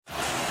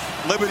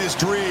living his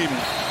dream,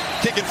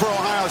 kicking for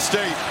Ohio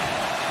State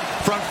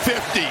from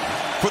 50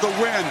 for the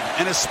win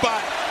and a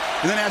spot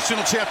in the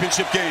national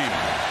championship game.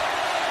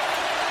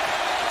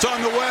 It's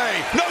on the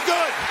way. No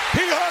good.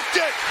 He hooked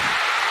it.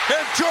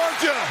 And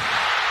Georgia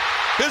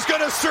is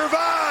going to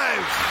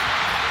survive.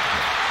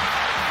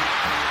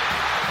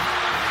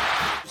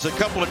 A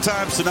couple of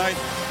times tonight,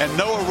 and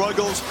Noah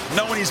Ruggles,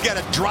 knowing he's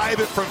got to drive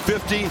it from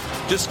 50,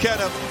 just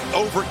kind of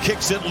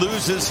overkicks it,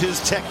 loses his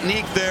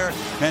technique there,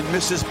 and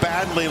misses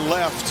badly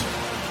left.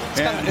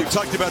 And we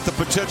talked about the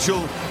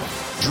potential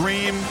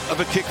dream of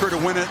a kicker to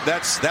win it.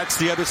 That's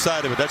the other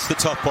side of it. That's the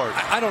tough part.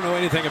 I don't know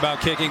anything about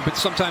kicking, but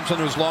sometimes on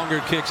those longer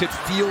kicks, it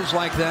feels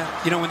like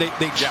that. You know, when they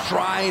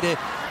try to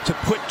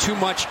put too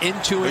much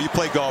into it. Well, you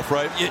play golf,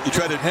 right? You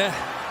try to...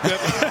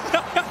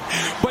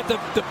 But the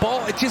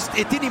ball, it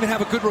didn't even have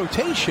a good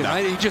rotation. No.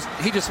 Right?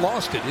 He just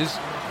lost it.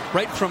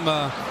 Right from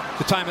the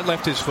time it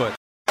left his foot.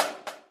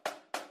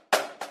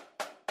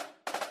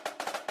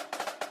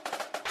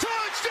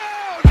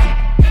 Touchdown!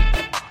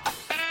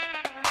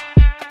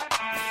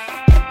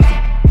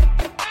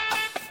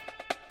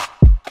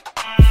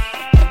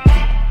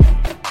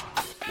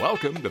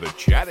 Welcome to the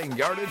Chatting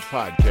Yardage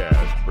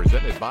Podcast,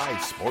 presented by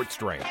Sports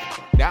Strength.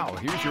 Now,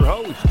 here's your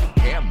host,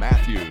 Cam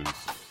Matthews.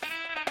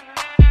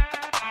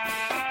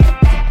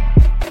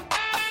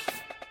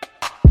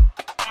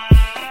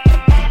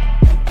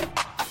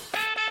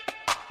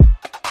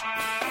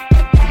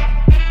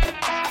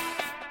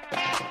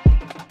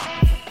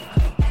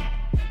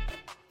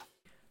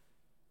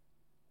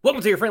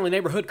 Welcome to your friendly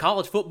neighborhood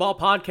college football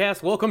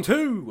podcast. Welcome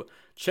to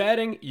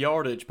Chatting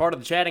Yardage, part of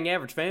the Chatting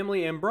Average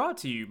family, and brought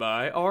to you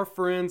by our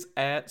friends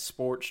at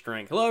Sports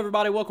Strength. Hello,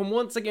 everybody. Welcome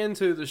once again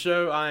to the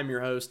show. I am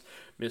your host,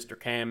 Mr.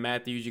 Cam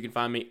Matthews. You can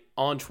find me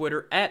on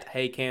Twitter at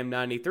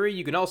HeyCam93.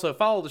 You can also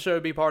follow the show,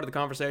 be part of the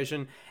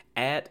conversation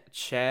at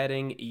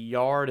Chatting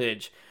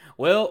Yardage.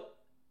 Well,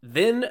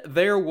 then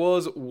there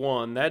was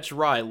one. That's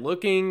right.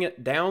 Looking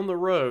down the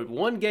road,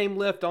 one game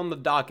left on the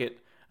docket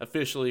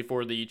officially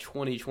for the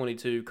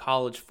 2022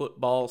 college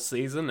football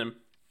season. And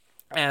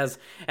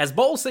as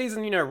bowl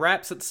season,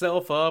 wraps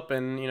itself up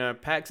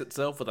and, packs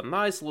itself with a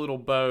nice little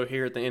bow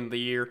here at the end of the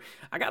year,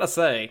 I gotta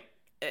say,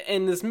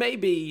 and this may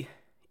be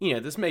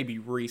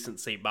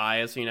recency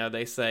bias.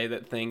 They say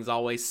that things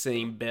always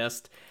seem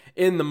best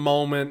in the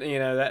moment,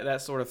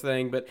 that sort of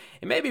thing. But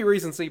it may be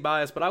recency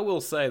bias, but I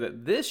will say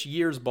that this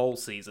year's bowl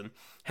season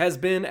has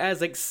been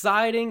as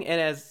exciting and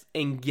as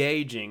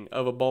engaging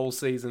of a bowl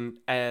season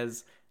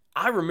as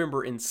I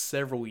remember in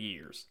several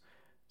years.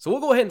 So we'll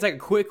go ahead and take a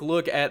quick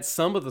look at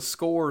some of the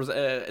scores,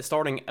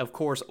 starting, of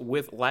course,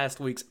 with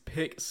last week's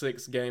Pick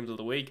 6 games of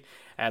the week.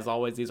 As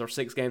always, these are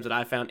 6 games that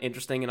I found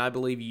interesting, and I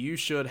believe you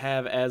should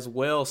have as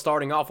well.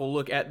 Starting off, we'll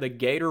look at the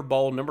Gator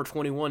Bowl, number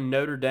 21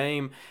 Notre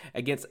Dame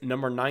against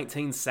number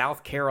 19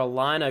 South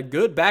Carolina.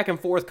 Good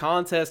back-and-forth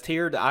contest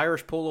here. The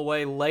Irish pull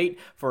away late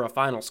for a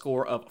final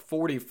score of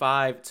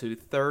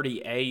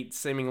 45-38,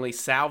 seemingly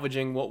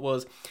salvaging what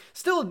was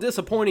still a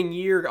disappointing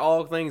year,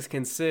 all things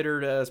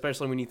considered,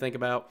 especially when you think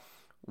about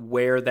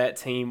where that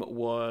team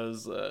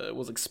was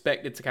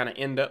expected to kind of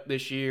end up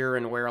this year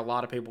and where a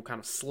lot of people kind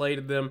of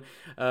slated them.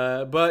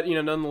 But,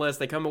 nonetheless,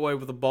 they come away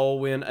with a bowl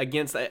win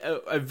against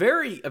a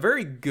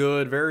very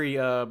good, very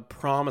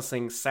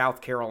promising South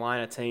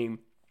Carolina team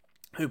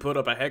who put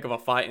up a heck of a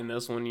fight in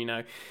this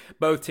one.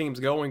 Both teams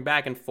going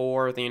back and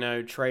forth,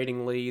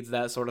 trading leads,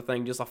 that sort of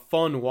thing. Just a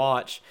fun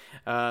watch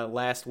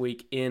last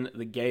week in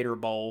the Gator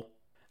Bowl.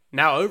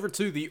 Now over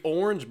to the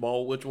Orange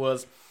Bowl, which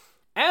was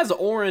as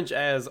orange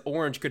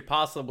could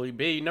possibly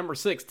be. Number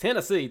 6,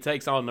 Tennessee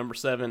takes on number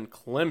 7,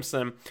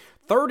 Clemson.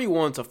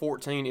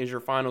 31-14 is your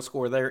final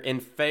score there in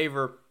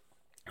favor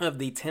of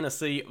the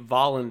Tennessee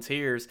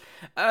Volunteers.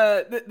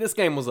 This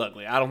game was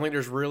ugly. I don't think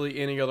there's really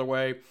any other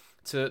way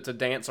to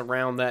dance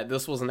around that.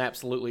 This was an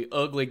absolutely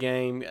ugly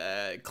game.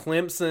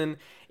 Clemson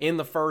in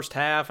the first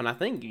half, and I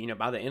think,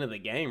 by the end of the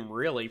game,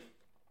 really,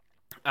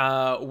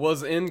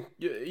 was in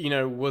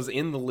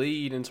the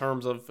lead in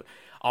terms of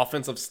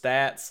offensive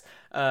stats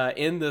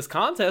in this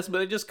contest, but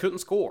they just couldn't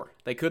score.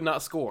 They could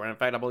not score. And in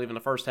fact, I believe in the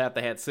first half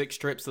they had 6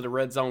 trips to the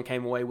red zone,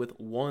 came away with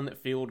 1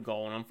 field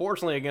goal. And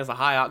unfortunately, against a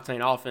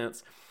high-octane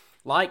offense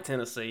like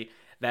Tennessee,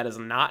 that is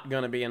not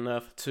going to be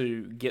enough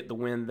to get the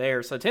win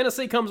there. So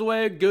Tennessee comes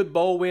away, good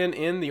bowl win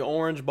in the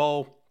Orange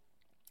Bowl.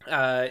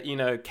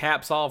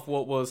 Caps off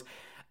what was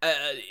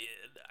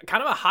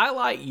kind of a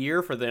highlight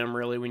year for them,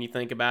 really, when you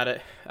think about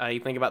it. You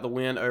think about the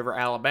win over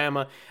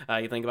Alabama.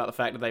 You think about the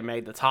fact that they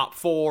made the top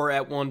 4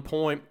 at one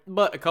point,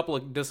 but a couple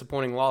of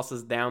disappointing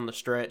losses down the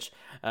stretch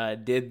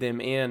did them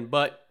in.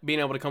 But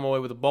being able to come away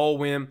with a bowl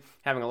win,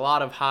 having a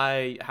lot of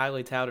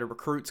highly touted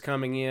recruits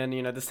coming in.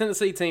 This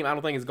Tennessee team, I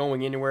don't think is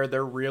going anywhere.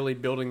 They're really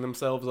building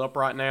themselves up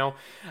right now.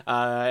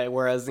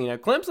 Whereas,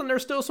 Clemson,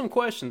 there's still some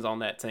questions on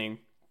that team.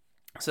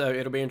 So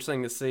it'll be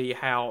interesting to see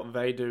how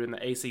they do in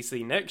the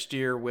ACC next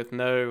year with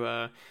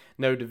no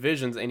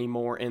divisions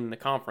anymore in the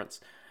conference.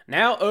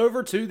 Now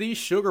over to the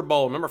Sugar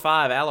Bowl. Number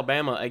 5,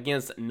 Alabama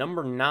against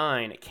number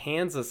 9,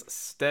 Kansas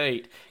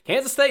State.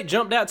 Kansas State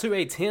jumped out to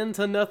a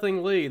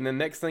 10-0 lead, and the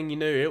next thing you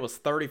knew, it was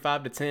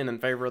 35-10 in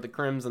favor of the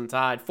Crimson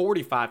Tide.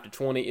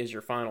 45-20 is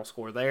your final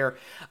score there.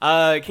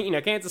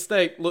 Kansas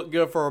State looked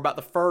good for about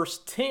the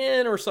first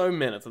 10 or so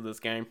minutes of this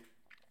game.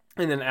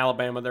 And then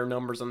Alabama, their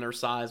numbers and their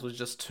size was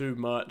just too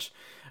much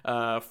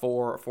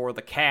for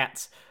the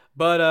Cats.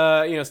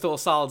 But, still a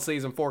solid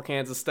season for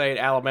Kansas State.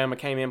 Alabama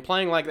came in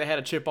playing like they had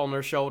a chip on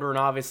their shoulder. And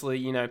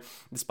obviously,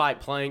 despite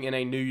playing in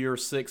a New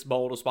Year's Six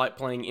Bowl, despite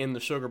playing in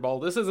the Sugar Bowl,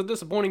 this is a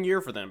disappointing year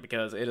for them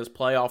because it is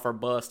playoff or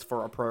bust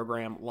for a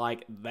program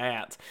like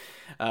that.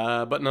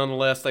 But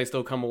nonetheless, they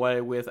still come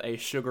away with a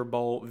Sugar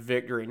Bowl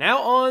victory.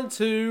 Now on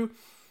to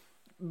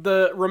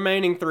the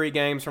remaining 3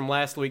 games from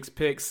last week's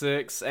Pick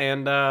 6,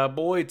 and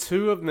boy,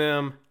 2 of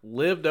them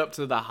lived up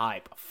to the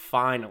hype,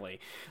 finally.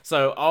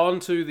 So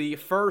on to the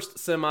first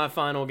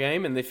semifinal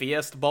game in the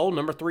Fiesta Bowl,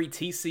 number 3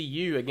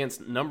 TCU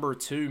against number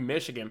 2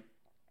 Michigan.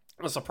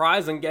 A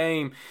surprising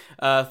game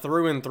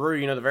through and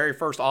through. The very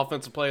first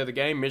offensive play of the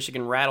game,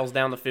 Michigan rattles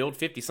down the field,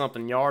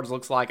 50-something yards,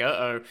 looks like,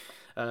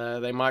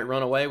 they might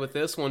run away with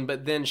this one,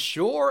 but then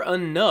sure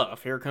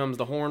enough, here comes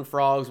the Horned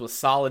Frogs with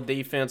solid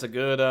defense, a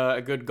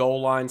good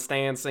goal line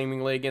stand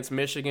seemingly against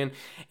Michigan,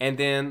 and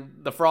then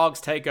the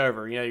Frogs take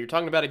over. You're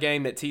talking about a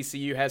game that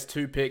TCU has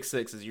 2 pick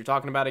sixes. You're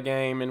talking about a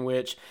game in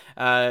which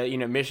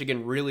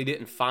Michigan really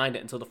didn't find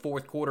it until the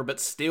fourth quarter, but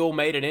still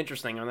made it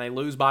interesting, and they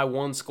lose by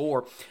 1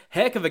 score.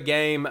 Heck of a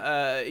game,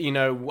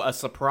 a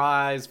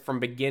surprise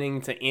from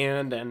beginning to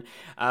end, and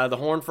the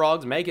Horned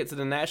Frogs make it to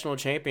the national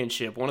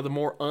championship, one of the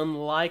more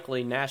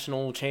unlikely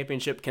national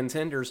championship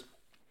contenders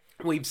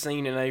we've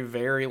seen in a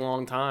very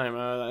long time,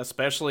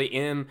 especially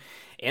in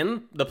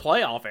the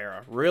playoff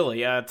era, really.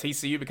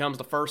 TCU becomes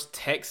the first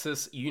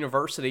Texas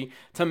university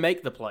to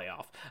make the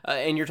playoff.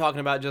 And you're talking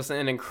about just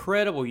an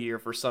incredible year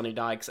for Sonny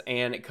Dykes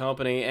and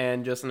company,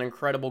 and just an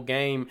incredible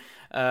game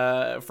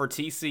for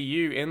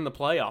TCU in the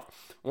playoff.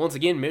 Once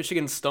again,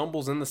 Michigan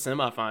stumbles in the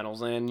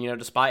semifinals, and,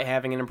 despite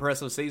having an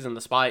impressive season,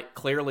 despite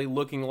clearly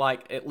looking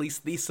like at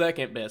least the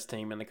second best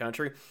team in the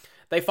country,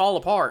 they fall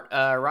apart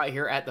right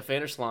here at the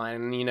finish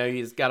line. And,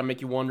 it's got to make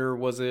you wonder,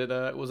 was it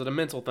a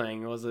mental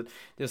thing? Was it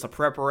just a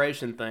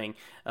preparation thing?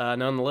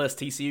 Nonetheless,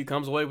 TCU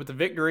comes away with the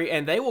victory,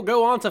 and they will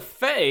go on to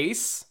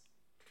face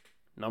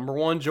number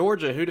 1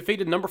 Georgia, who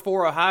defeated number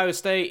 4 Ohio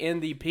State in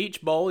the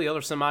Peach Bowl, the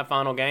other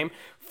semifinal game,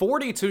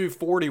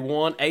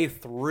 42-41, a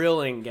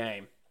thrilling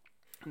game.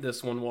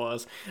 This one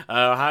was.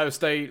 Ohio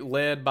State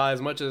led by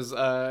as much as,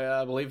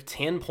 I believe,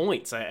 10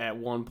 points at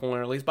one point,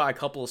 or at least by a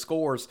couple of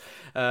scores.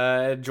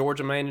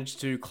 Georgia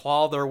managed to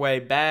claw their way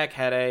back,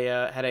 had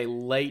a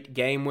late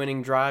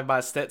game-winning drive by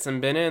Stetson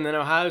Bennett, and then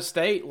Ohio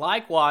State,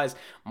 likewise,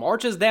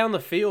 marches down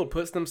the field,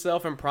 puts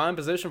themselves in prime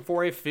position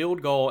for a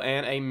field goal,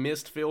 and a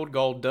missed field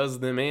goal does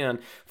them in.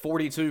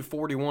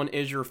 42-41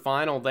 is your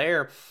final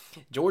there.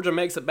 Georgia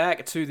makes it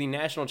back to the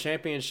national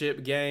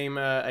championship game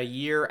a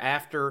year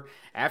after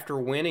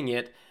winning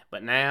it.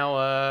 But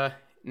now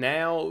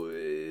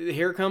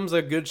here comes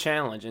a good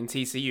challenge in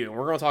TCU, and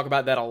we're going to talk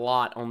about that a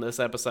lot on this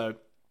episode.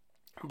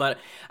 But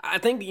I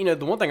think,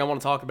 the one thing I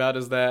want to talk about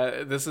is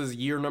that this is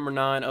year number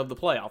 9 of the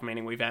playoff,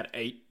 meaning we've had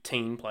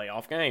 18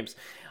 playoff games.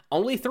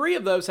 Only 3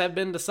 of those have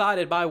been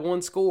decided by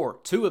 1 score.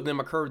 2 of them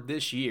occurred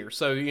this year.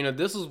 So,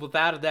 this is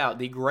without a doubt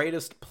the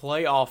greatest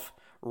playoff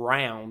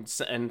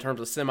rounds in terms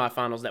of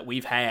semifinals that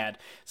we've had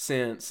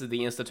since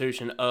the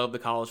institution of the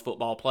college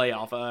football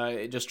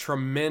playoff. Just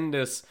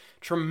tremendously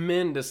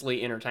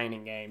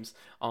entertaining games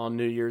on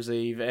New Year's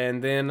Eve,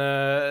 and then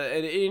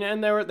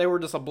and they were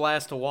just a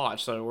blast to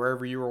watch. So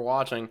wherever you were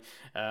watching,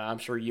 I'm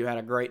sure you had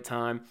a great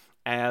time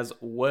as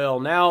well.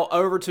 Now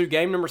over to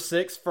game number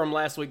 6 from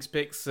last week's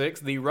Pick 6,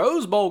 the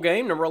Rose Bowl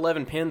game. Number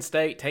 11 Penn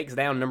State takes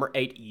down number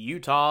 8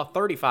 Utah.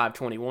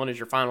 35-21 is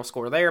your final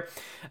score there.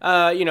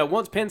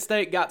 Once Penn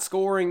State got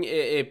scoring,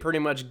 it pretty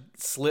much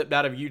slipped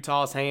out of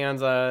Utah's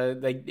hands.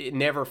 It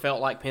never felt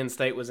like Penn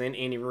State was in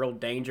any real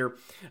danger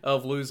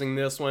of losing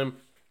this one.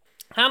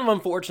 Kind of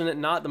unfortunate,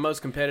 not the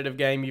most competitive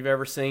game you've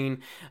ever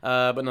seen,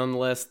 but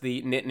nonetheless,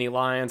 the Nittany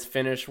Lions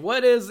finished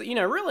what is,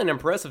 really an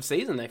impressive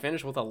season. They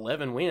finished with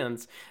 11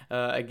 wins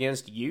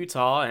against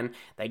Utah, and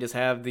they just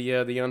have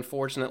the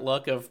unfortunate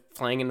luck of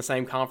playing in the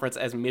same conference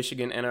as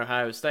Michigan and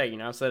Ohio State.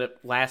 I said it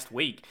last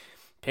week.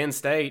 Penn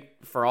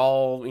State, for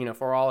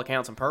all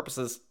accounts and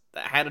purposes,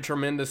 had a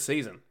tremendous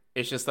season.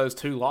 It's just those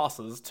 2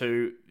 losses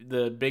to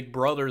the big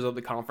brothers of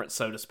the conference,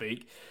 so to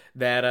speak,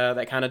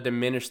 that kind of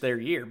diminished their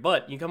year.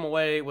 But you come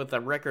away with a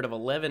record of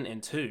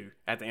 11-2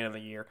 at the end of the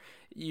year.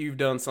 You've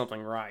done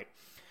something right.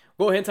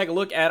 Go ahead and take a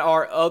look at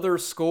our other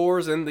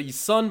scores in the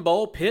Sun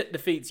Bowl. Pitt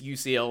defeats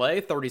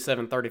UCLA,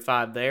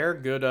 37-35 there.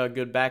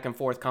 Good back and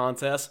forth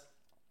contest.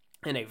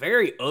 In a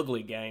very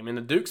ugly game, in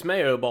the Duke's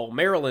Mayo Bowl,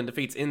 Maryland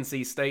defeats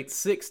NC State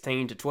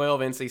 16-12.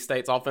 NC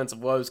State's offensive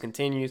woes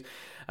continues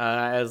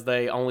as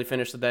they only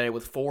finish the day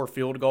with 4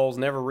 field goals,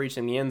 never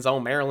reaching the end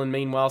zone. Maryland,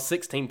 meanwhile,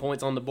 16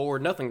 points on the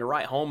board, nothing to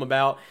write home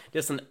about.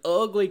 Just an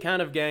ugly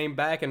kind of game,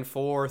 back and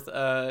forth,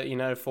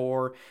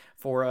 for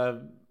for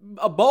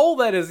a bowl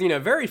that is,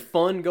 very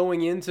fun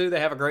going into.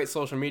 They have a great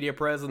social media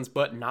presence,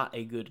 but not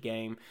a good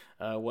game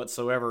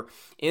whatsoever.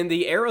 In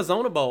the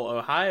Arizona Bowl,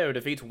 Ohio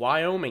defeats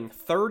Wyoming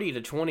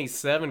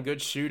 30-27. Good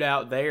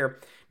shootout there.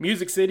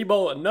 Music City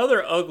Bowl,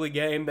 another ugly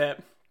game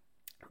that,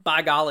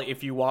 by golly,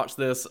 if you watch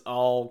this,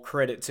 all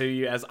credit to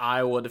you, as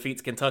Iowa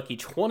defeats Kentucky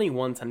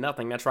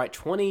 21-0. That's right,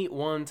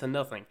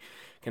 21-0.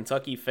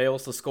 Kentucky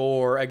fails to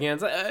score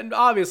against,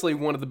 obviously,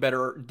 one of the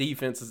better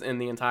defenses in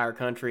the entire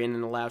country, and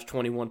then allows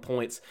 21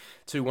 points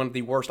to one of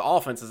the worst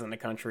offenses in the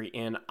country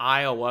in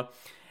Iowa.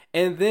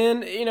 And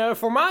then,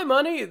 for my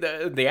money,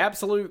 the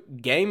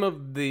absolute game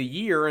of the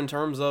year in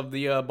terms of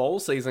the bowl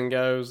season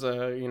goes,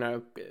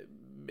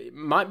 it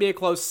might be a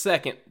close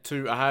second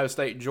to Ohio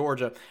State,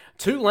 Georgia.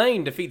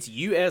 Tulane defeats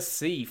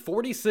USC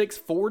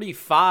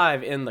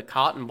 46-45 in the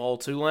Cotton Bowl.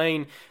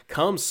 Tulane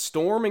comes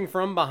storming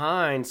from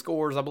behind,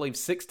 scores, I believe,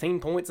 16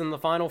 points in the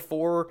final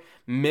 4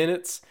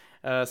 minutes.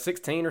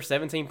 16 or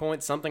 17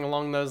 points, something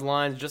along those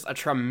lines. Just a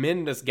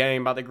tremendous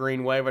game by the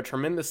Green Wave, a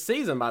tremendous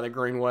season by the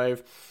Green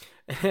Wave.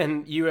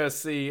 And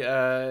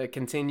USC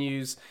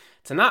continues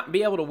to not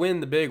be able to win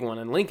the big one,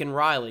 and Lincoln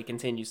Riley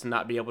continues to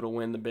not be able to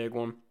win the big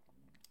one.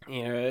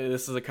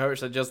 This is a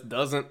coach that just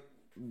doesn't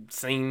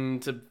seem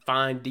to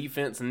find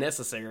defense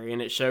necessary,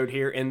 and it showed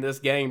here in this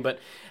game. But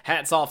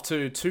hats off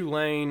to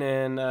Tulane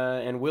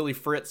and Willie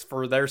Fritz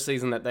for their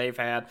season that they've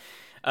had.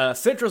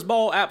 Citrus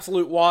Bowl,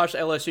 absolute wash.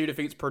 LSU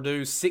defeats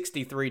Purdue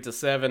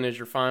 63-7 is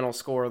your final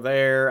score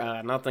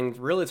there. Nothing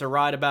really to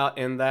write about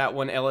in that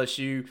one.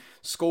 LSU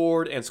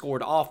scored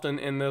often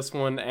in this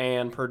one,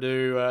 and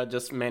Purdue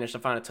just managed to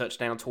find a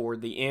touchdown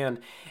toward the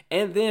end.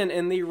 And then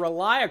in the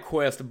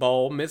ReliaQuest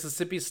Bowl,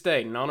 Mississippi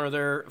State, in honor of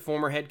their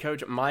former head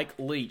coach Mike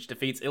Leach,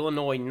 defeats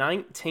Illinois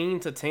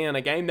 19-10,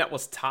 a game that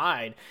was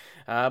tied,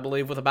 I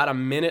believe, with about a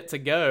minute to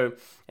go.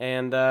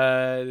 And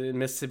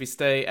Mississippi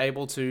State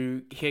able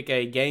to kick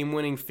a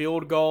game-winning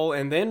field goal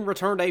and then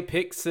returned a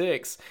pick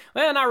six.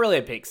 Well, not really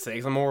a pick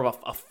six, more of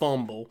a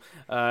fumble,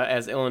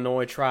 as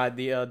Illinois tried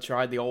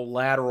the old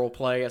lateral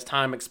play as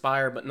time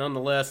expired. But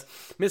nonetheless,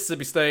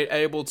 Mississippi State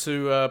able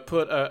to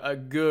put a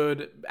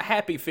good,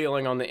 happy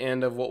feeling on the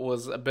end of what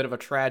was a bit of a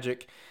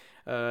tragic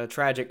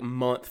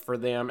month for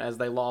them, as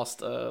they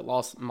lost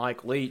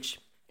Mike Leach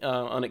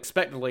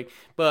unexpectedly,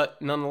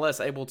 but nonetheless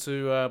able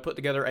to put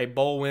together a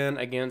bowl win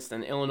against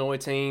an Illinois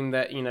team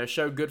that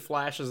showed good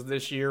flashes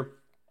this year.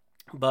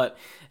 But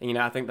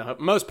I think the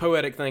most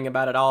poetic thing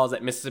about it all is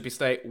that Mississippi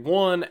State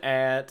won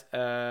at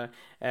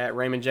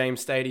Raymond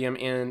James Stadium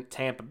in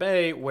Tampa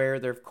Bay, where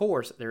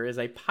there is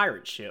a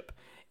pirate ship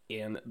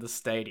in the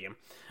stadium.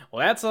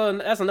 Well, that's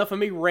enough of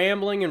me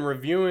rambling and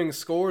reviewing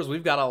scores.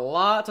 We've got a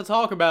lot to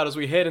talk about as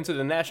we head into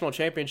the national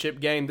championship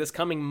game this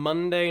coming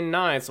Monday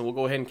night. So we'll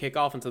go ahead and kick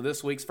off into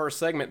this week's first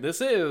segment. This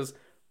is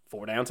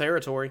 4 Down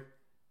Territory.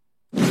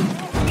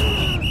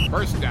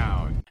 First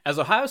down. As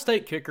Ohio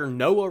State kicker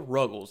Noah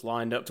Ruggles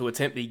lined up to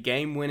attempt the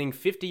game-winning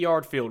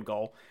 50-yard field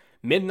goal,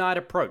 midnight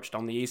approached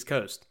on the East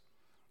Coast.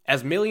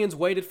 As millions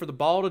waited for the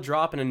ball to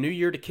drop and a new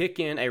year to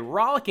kick in, a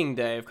rollicking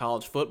day of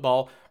college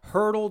football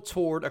hurtled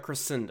toward a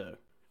crescendo.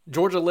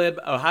 Georgia led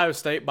Ohio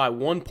State by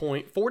 1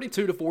 point,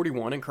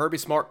 42-41, and Kirby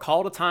Smart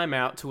called a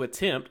timeout to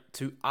attempt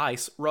to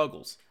ice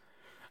Ruggles.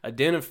 A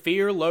den of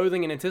fear,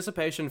 loathing, and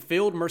anticipation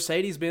filled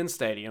Mercedes-Benz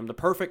Stadium, the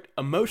perfect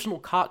emotional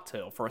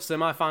cocktail for a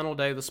semifinal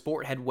day the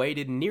sport had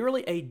waited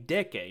nearly a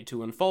decade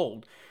to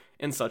unfold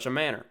in such a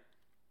manner.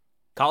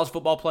 College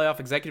Football Playoff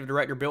Executive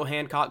Director Bill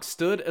Hancock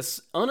stood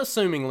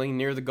unassumingly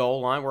near the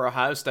goal line where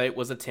Ohio State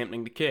was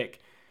attempting to kick.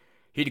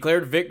 He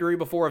declared victory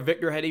before a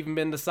victor had even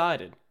been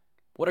decided.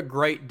 What a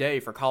great day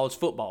for college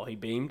football, he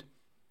beamed.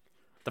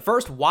 The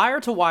first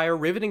wire-to-wire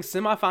riveting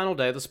semifinal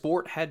day the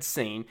sport had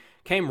seen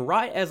came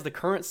right as the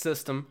current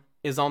system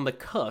is on the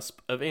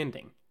cusp of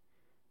ending.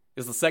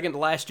 It's the second to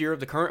last year of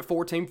the current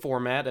 4-team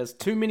format, as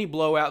too many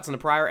blowouts in the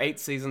prior 8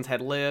 seasons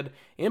had led,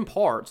 in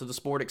part, to the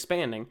sport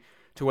expanding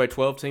to a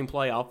 12-team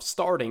playoff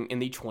starting in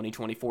the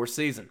 2024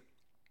 season.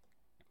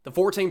 The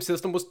 4-team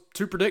system was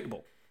too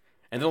predictable,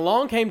 and then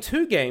along came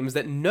 2 games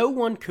that no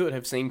one could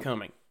have seen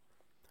coming.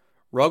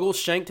 Ruggles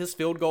shanked his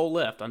field goal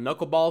left, a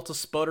knuckleball to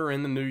sputter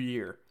in the new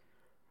year.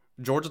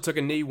 Georgia took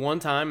a knee one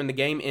time and the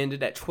game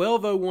ended at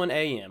 12:01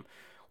 a.m.,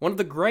 one of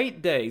the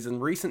great days in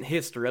recent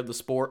history of the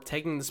sport,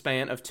 taking the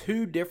span of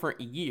 2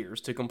 different years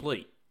to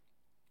complete.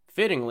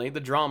 Fittingly, the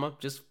drama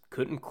just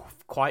couldn't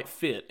quite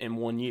fit in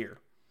 1 year.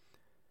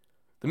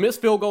 The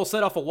missed field goal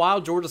set off a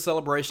wild Georgia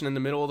celebration in the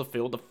middle of the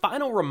field, the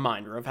final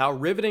reminder of how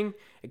riveting,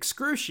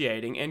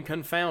 excruciating, and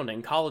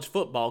confounding college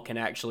football can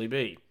actually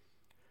be.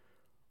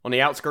 On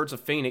the outskirts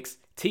of Phoenix,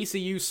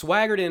 TCU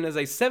swaggered in as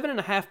a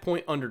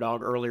 7.5-point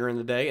underdog earlier in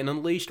the day and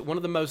unleashed one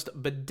of the most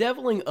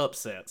bedeviling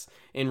upsets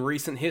in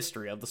recent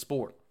history of the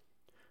sport.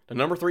 The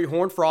number 3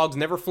 Horned Frogs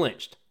never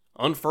flinched,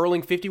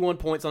 unfurling 51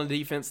 points on a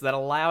defense that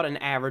allowed an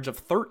average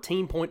of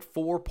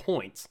 13.4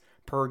 points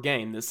per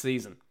game this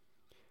season.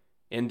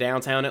 In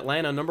downtown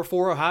Atlanta, number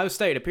 4 Ohio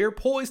State appeared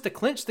poised to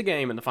clinch the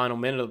game in the final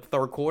minute of the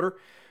third quarter.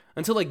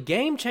 until a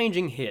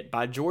game-changing hit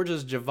by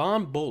Georgia's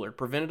Javon Bullard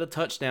prevented a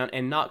touchdown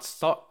and knocked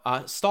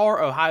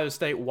star Ohio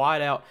State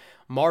wideout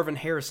Marvin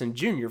Harrison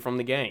Jr. from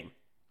the game.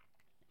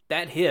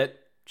 That hit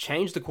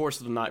changed the course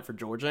of the night for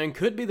Georgia and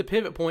could be the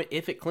pivot point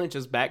if it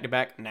clinches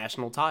back-to-back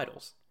national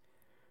titles.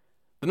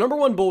 The number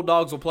 1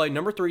 Bulldogs will play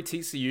number 3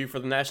 TCU for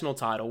the national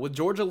title, with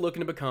Georgia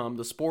looking to become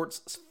the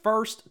sport's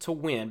first to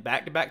win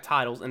back-to-back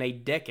titles in a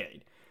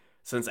decade,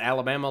 since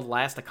Alabama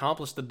last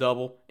accomplished the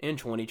double in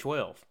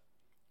 2012.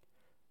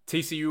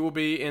 TCU will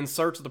be in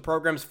search of the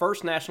program's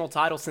first national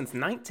title since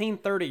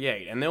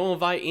 1938, and they'll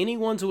invite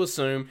anyone to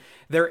assume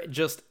they're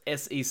just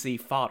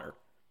SEC fodder.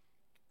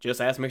 Just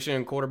ask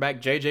Michigan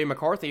quarterback J.J.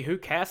 McCarthy, who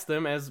cast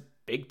them as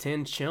Big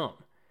Ten chum.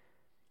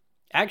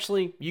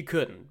 Actually, you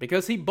couldn't,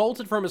 because he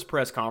bolted from his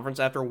press conference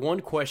after one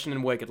question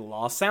in wake of the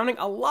loss, sounding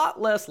a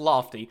lot less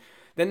lofty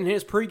than in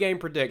his pregame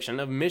prediction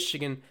of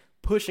Michigan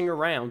pushing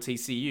around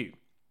TCU.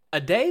 A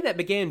day that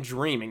began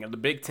dreaming of the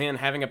Big Ten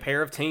having a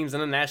pair of teams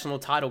in a national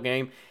title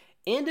game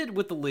ended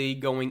with the league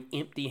going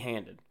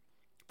empty-handed.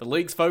 The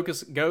league's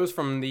focus goes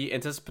from the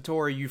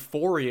anticipatory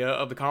euphoria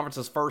of the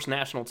conference's first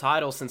national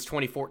title since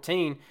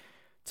 2014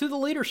 to the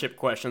leadership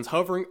questions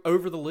hovering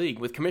over the league,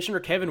 with Commissioner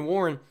Kevin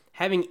Warren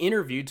having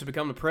interviewed to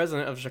become the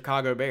president of the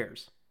Chicago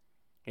Bears.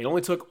 It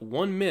only took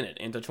 1 minute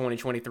into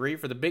 2023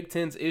 for the Big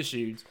Ten's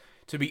issues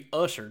to be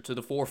ushered to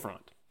the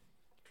forefront.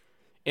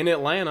 In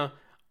Atlanta,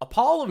 a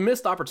pall of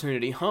missed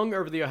opportunity hung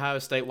over the Ohio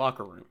State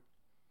locker room.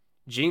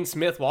 Gene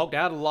Smith walked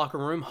out of the locker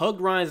room,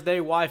 hugged Ryan's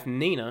day wife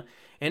Nina,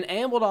 and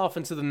ambled off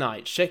into the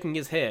night, shaking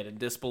his head in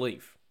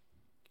disbelief.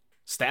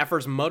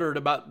 Staffers muttered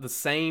about the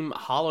same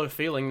hollow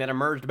feeling that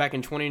emerged back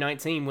in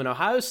 2019 when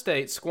Ohio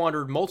State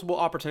squandered multiple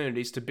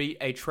opportunities to beat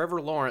a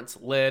Trevor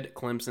Lawrence-led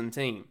Clemson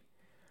team.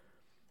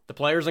 The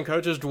players and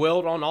coaches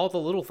dwelled on all the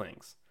little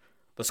things.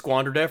 The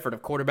squandered effort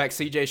of quarterback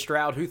C.J.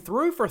 Stroud, who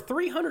threw for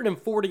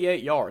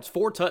 348 yards,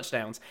 4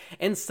 touchdowns,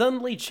 and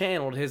suddenly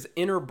channeled his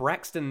inner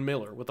Braxton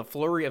Miller with a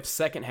flurry of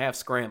second-half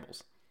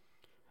scrambles.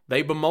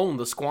 They bemoaned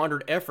the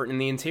squandered effort in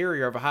the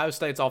interior of Ohio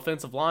State's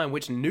offensive line,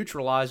 which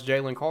neutralized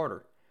Jalen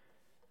Carter.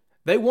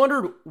 They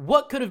wondered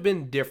what could have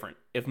been different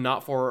if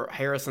not for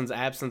Harrison's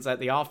absence as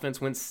the offense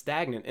went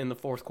stagnant in the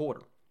fourth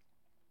quarter.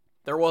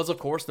 There was, of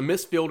course, the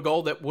missed field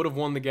goal that would have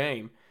won the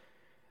game,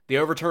 the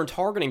overturned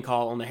targeting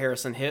call on the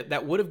Harrison hit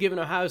that would have given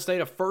Ohio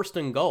State a 1st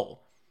and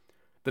goal,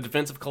 the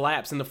defensive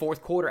collapse in the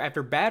fourth quarter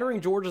after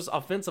battering Georgia's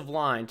offensive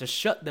line to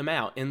shut them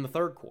out in the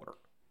third quarter.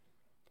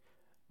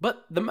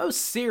 But the most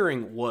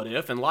searing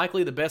what-if, and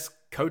likely the best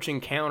coaching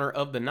counter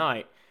of the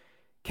night,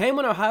 came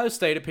when Ohio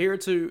State appeared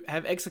to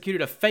have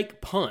executed a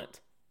fake punt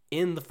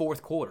in the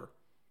fourth quarter.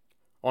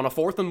 On a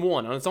 4th and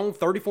 1, on its own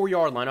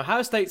 34-yard line,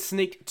 Ohio State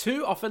sneaked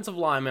 2 offensive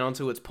linemen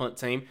onto its punt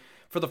team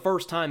for the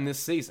first time this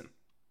season.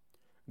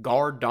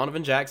 Guard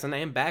Donovan Jackson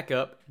and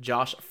backup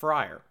Josh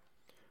Fryer.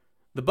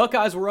 The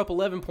Buckeyes were up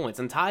 11 points,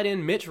 and tight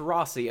end Mitch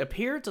Rossi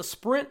appeared to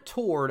sprint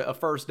toward a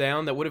first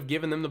down that would have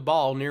given them the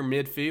ball near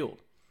midfield.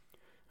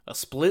 A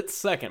split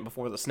second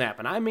before the snap,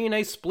 and I mean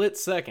a split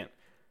second,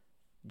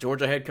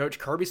 Georgia head coach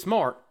Kirby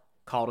Smart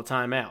called a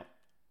timeout.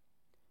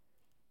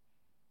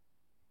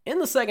 In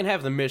the second half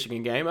of the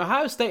Michigan game,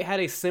 Ohio State had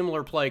a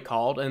similar play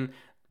called,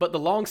 but the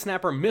long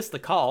snapper missed the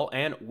call,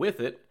 and with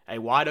it, a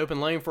wide-open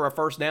lane for a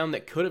first down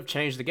that could have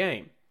changed the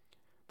game.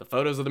 The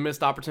photos of the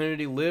missed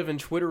opportunity live in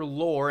Twitter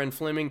lore, and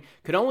Fleming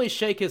could only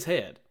shake his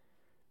head.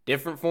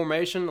 Different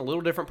formation, a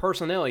little different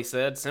personnel, he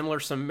said. Similar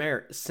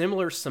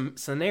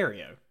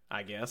scenario,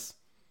 I guess.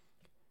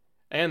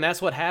 And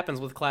that's what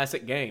happens with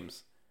classic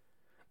games.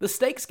 The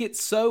stakes get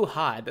so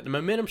high that the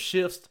momentum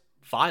shifts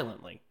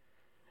violently,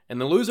 and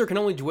the loser can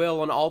only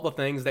dwell on all the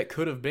things that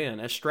could have been,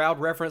 as Stroud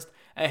referenced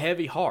a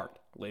heavy heart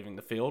leaving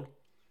the field.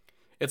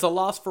 It's a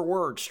loss for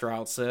words,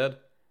 Stroud said,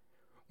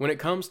 when it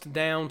comes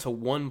down to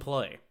one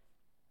play.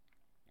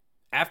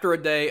 After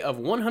a day of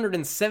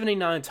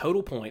 179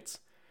 total points,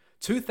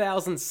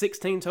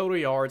 2,016 total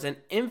yards, and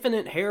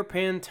infinite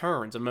hairpin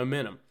turns of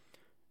momentum,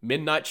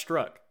 midnight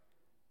struck,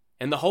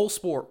 and the whole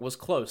sport was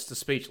close to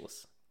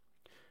speechless.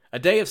 A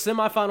day of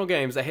semifinal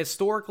games that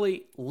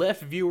historically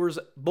left viewers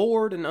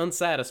bored and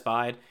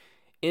unsatisfied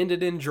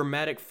ended in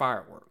dramatic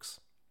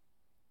fireworks.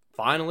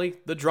 Finally,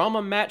 the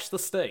drama matched the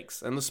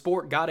stakes, and the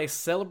sport got a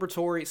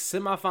celebratory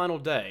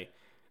semifinal day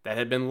that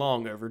had been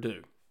long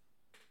overdue.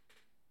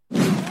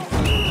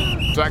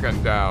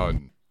 2nd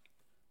down.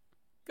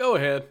 Go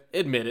ahead,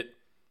 admit it.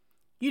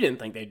 You didn't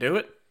think they'd do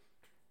it.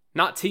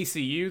 Not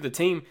TCU, the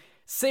team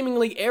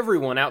seemingly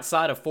everyone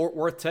outside of Fort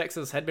Worth,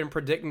 Texas had been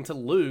predicting to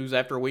lose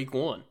after week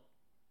 1.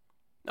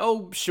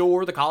 Oh,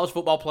 sure, the college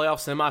football playoff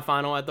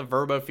semifinal at the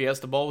Verbo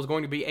Fiesta Bowl was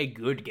going to be a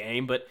good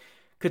game, but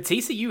could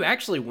TCU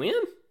actually win?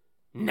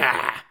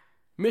 Nah,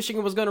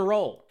 Michigan was going to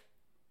roll.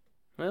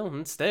 Well,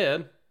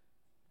 instead,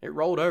 it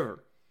rolled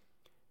over.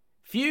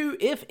 Few,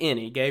 if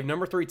any, gave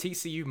number 3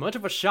 TCU much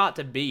of a shot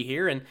to be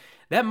here, and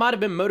that might have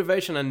been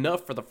motivation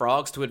enough for the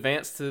Frogs to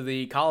advance to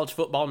the college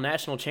football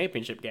national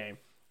championship game,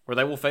 where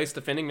they will face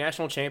defending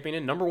national champion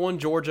and number 1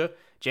 Georgia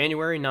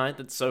January 9th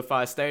at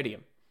SoFi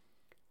Stadium.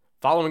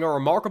 Following a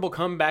remarkable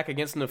comeback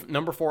against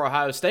number 4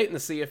 Ohio State in the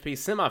CFP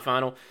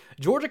semifinal,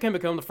 Georgia can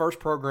become the first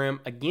program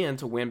again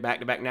to win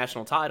back-to-back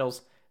national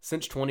titles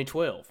since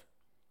 2012.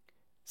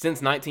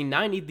 Since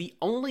 1990, the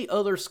only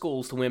other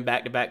schools to win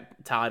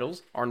back-to-back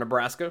titles are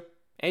Nebraska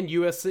and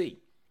USC.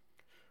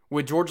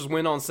 With Georgia's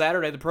win on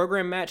Saturday, the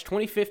program matched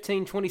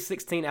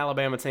 2015-2016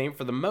 Alabama team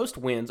for the most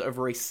wins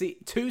over a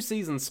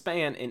two-season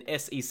span in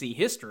SEC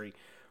history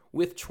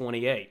with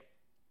 28.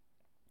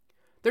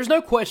 There's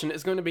no question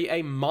it's going to be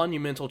a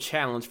monumental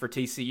challenge for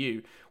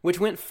TCU, which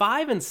went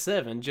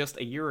 5-7 just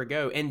a year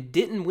ago and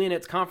didn't win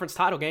its conference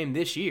title game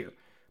this year.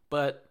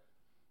 But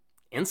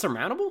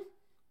insurmountable?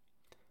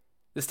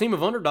 This team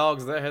of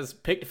underdogs that has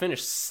picked to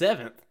finish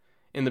 7th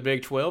in the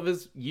Big 12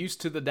 is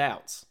used to the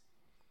doubts.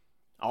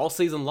 All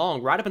season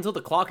long, right up until the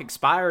clock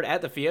expired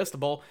at the Fiesta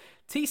Bowl,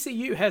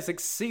 TCU has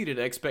exceeded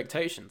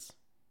expectations.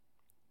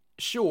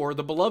 Sure,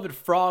 the beloved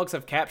Frogs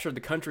have captured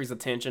the country's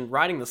attention,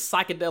 riding the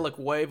psychedelic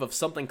wave of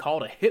something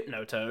called a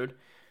hypnotoad.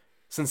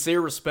 Sincere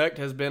respect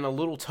has been a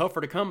little tougher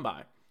to come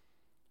by.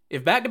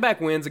 If back-to-back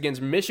wins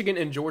against Michigan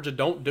and Georgia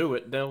don't do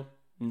it, then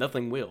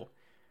nothing will.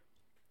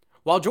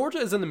 While Georgia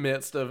is in the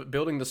midst of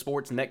building the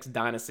sport's next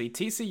dynasty,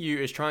 TCU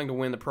is trying to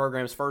win the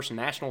program's first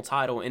national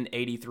title in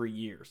 83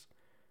 years.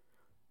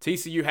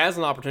 TCU has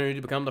an opportunity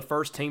to become the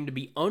first team to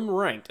be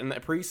unranked in the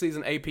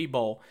preseason AP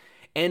Bowl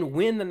and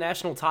win the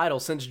national title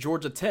since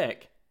Georgia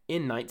Tech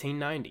in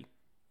 1990.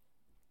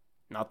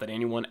 Not that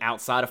anyone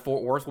outside of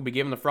Fort Worth will be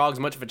giving the Frogs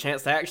much of a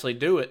chance to actually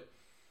do it.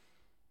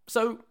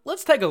 So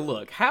let's take a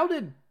look. How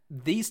did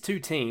these two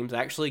teams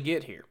actually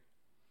get here?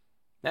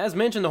 As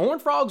mentioned, the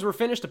Horned Frogs were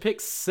finished to pick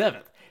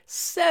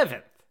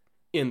 7th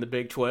in the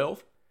Big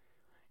 12.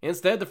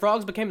 Instead, the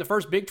Frogs became the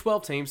first Big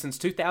 12 team since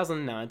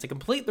 2009 to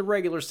complete the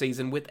regular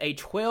season with a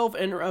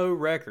 12-0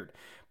 record,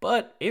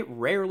 but it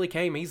rarely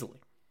came easily.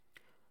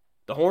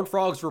 The Horned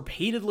Frogs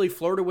repeatedly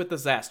flirted with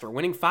disaster,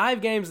 winning 5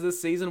 games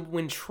this season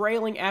when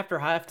trailing after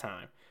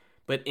halftime,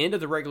 but ended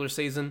the regular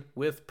season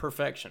with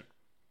perfection.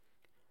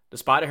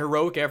 Despite a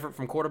heroic effort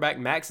from quarterback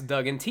Max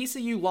Duggan,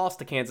 TCU lost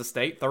to Kansas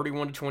State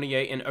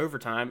 31-28 in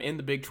overtime in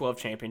the Big 12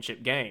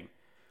 championship game.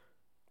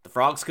 The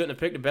Frogs couldn't have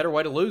picked a better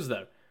way to lose,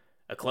 though.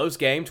 A close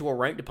game to a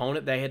ranked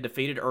opponent they had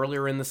defeated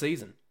earlier in the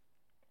season.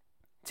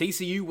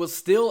 TCU was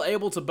still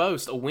able to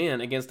boast a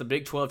win against the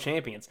Big 12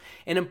 champions,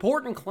 an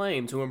important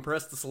claim to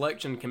impress the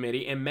selection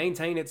committee and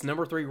maintain its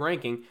number 3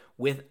 ranking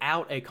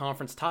without a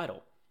conference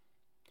title.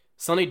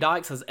 Sonny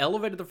Dykes has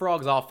elevated the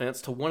Frogs'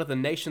 offense to one of the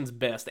nation's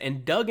best,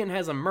 and Duggan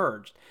has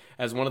emerged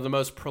as one of the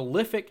most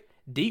prolific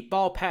deep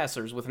ball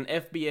passers with an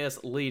FBS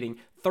leading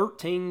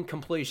 13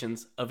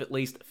 completions of at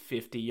least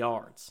 50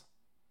 yards.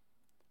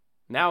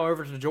 Now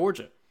over to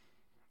Georgia.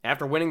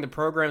 After winning the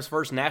program's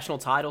first national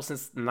title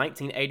since the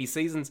 1980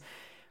 seasons,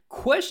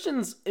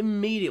 questions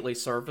immediately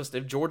surfaced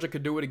if Georgia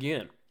could do it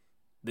again.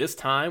 This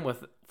time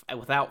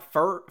without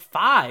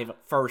 5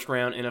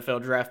 first-round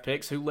NFL draft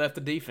picks who left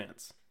the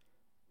defense.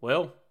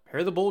 Well,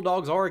 here the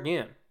Bulldogs are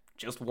again,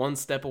 just one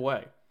step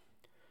away.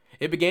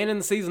 It began in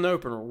the season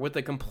opener with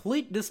a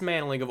complete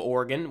dismantling of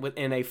Oregon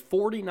within a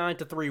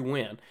 49-3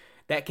 win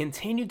that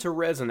continued to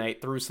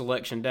resonate through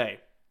Selection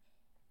Day.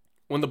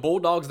 When the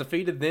Bulldogs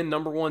defeated then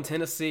number 1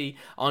 Tennessee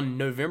on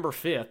November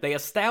 5th, they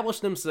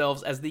established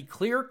themselves as the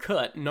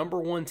clear-cut number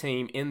 1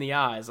 team in the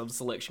eyes of the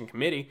selection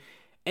committee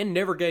and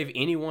never gave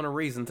anyone a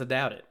reason to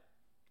doubt it.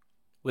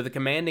 With a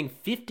commanding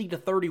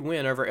 50-30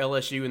 win over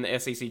LSU in the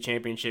SEC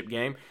championship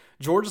game,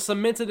 Georgia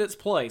cemented its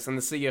place in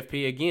the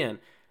CFP again,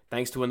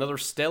 thanks to another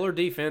stellar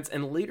defense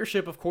and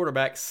leadership of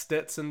quarterback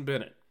Stetson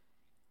Bennett.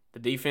 The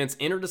defense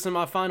entered the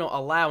semifinal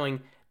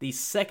allowing the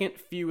second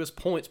fewest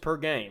points per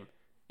game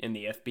in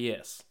the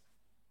FBS.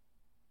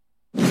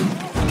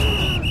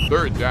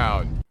 Third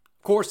down.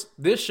 Of course,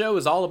 this show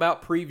is all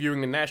about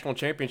previewing the national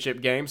championship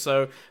game,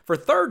 so for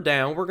third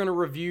down, we're going to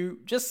review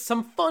just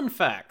some fun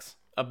facts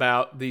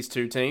about these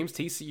two teams,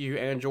 TCU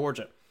and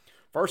Georgia.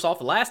 First off,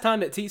 the last time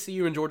that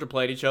TCU and Georgia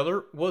played each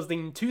other was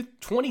the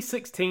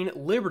 2016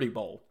 Liberty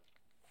Bowl.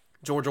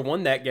 Georgia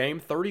won that game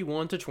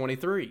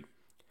 31-23.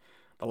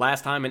 The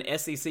last time an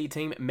SEC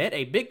team met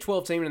a Big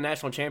 12 team in the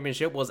national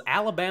championship was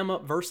Alabama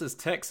versus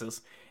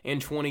Texas in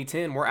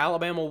 2010, where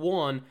Alabama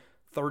won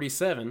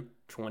 37-21.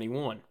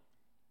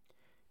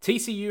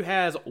 TCU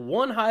has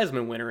one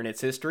Heisman winner in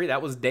its history.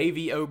 That was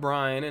Davey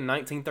O'Brien in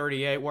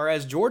 1938,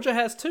 whereas Georgia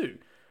has 2.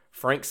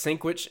 Frank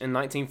Sinkwich in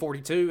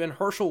 1942 and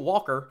Herschel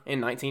Walker in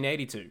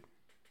 1982.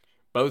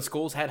 Both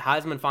schools had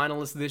Heisman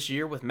finalists this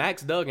year with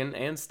Max Duggan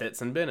and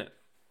Stetson Bennett.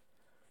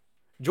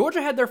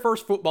 Georgia had their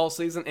first football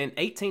season in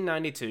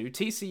 1892.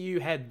 TCU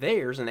had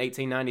theirs in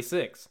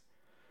 1896.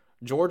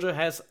 Georgia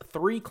has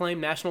 3 claimed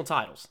national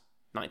titles,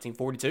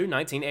 1942,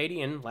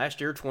 1980, and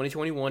last year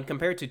 2021,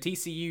 compared to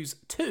TCU's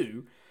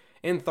 2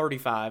 in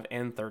 35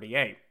 and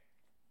 38.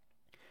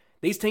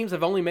 These teams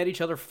have only met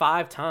each other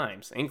 5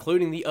 times,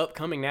 including the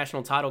upcoming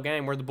national title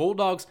game where the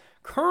Bulldogs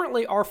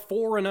currently are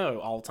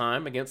 4-0 all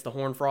time against the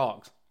Horned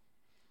Frogs.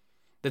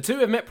 The two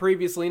have met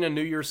previously in a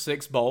New Year's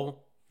Six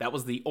Bowl. That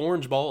was the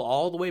Orange Bowl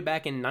all the way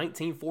back in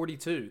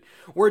 1942,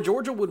 where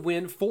Georgia would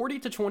win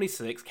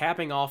 40-26,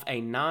 capping off a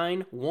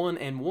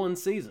 9-1-1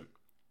 season.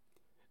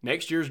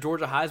 Next year's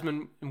Georgia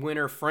Heisman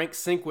winner Frank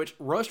Sinkwich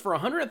rushed for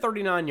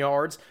 139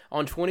 yards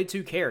on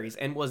 22 carries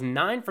and was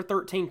 9 for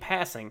 13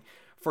 passing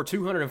for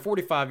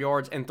 245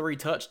 yards and 3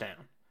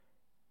 touchdowns.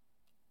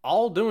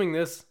 All doing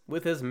this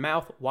with his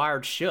mouth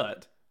wired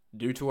shut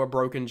due to a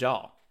broken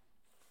jaw.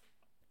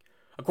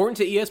 According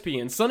to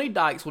ESPN, Sonny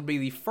Dykes would be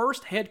the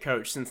first head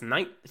coach since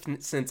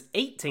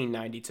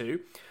 1892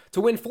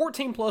 to win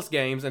 14-plus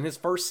games in his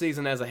first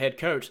season as a head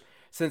coach,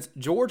 since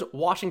George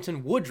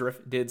Washington Woodruff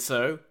did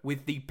so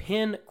with the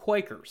Penn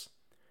Quakers.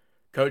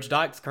 Coach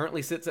Dykes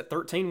currently sits at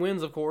 13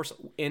 wins, of course,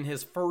 in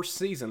his first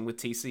season with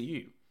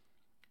TCU.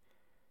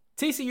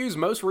 TCU's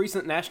most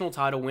recent national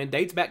title win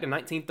dates back to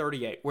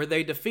 1938, where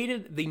they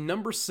defeated the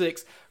number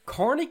 6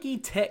 Carnegie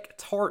Tech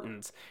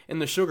Tartans in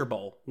the Sugar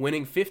Bowl,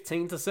 winning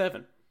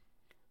 15-7.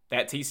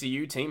 That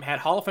TCU team had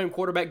Hall of Fame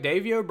quarterback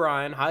Davey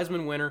O'Brien,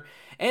 Heisman winner,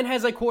 and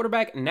has a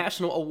quarterback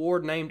national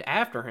award named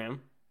after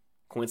him,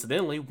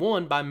 coincidentally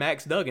won by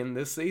Max Duggan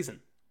this season.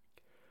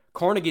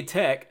 Carnegie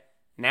Tech,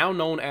 now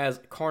known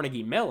as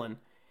Carnegie Mellon,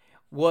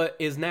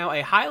 is now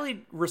a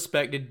highly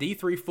respected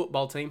D3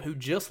 football team who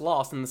just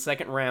lost in the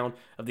second round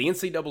of the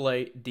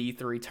NCAA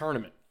D3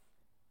 tournament.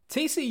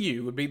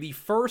 TCU would be the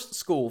first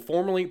school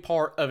formerly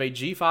part of a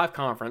G5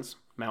 conference,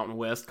 Mountain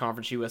West,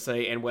 Conference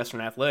USA, and Western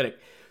Athletic,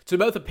 to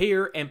both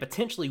appear and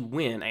potentially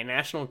win a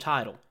national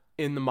title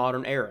in the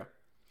modern era.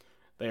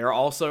 They are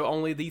also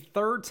only the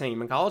third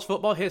team in college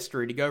football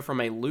history to go from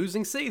a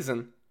losing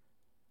season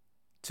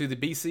to the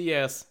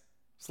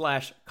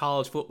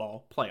BCS/college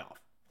football playoff.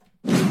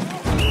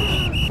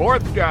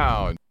 4th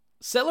down.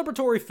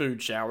 Celebratory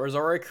food showers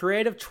are a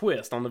creative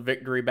twist on the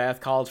Victory Bath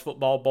College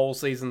Football Bowl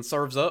season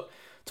serves up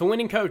to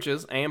winning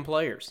coaches and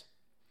players.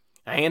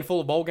 A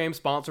handful of bowl game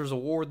sponsors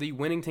award the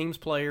winning team's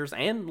players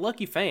and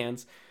lucky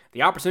fans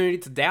the opportunity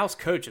to douse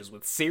coaches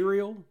with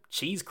cereal,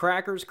 cheese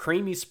crackers,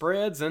 creamy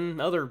spreads, and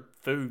other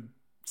food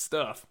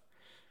stuff.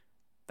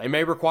 They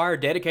may require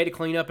dedicated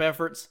cleanup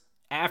efforts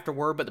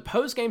afterward, but the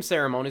post-game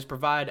ceremonies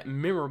provide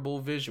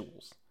memorable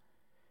visuals.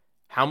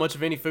 How much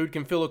of any food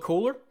can fill a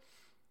cooler?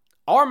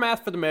 Our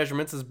math for the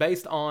measurements is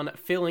based on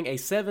filling a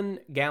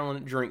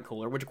 7-gallon drink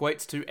cooler, which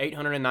equates to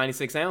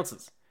 896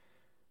 ounces.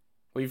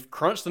 We've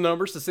crunched the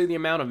numbers to see the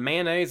amount of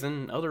mayonnaise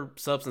and other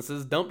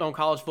substances dumped on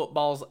college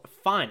football's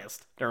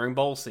finest during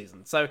bowl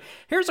season. So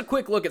here's a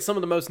quick look at some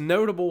of the most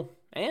notable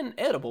and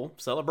edible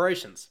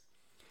celebrations.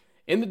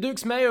 In the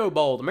Duke's Mayo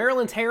Bowl, the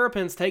Maryland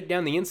Terrapins take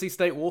down the NC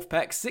State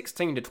Wolfpack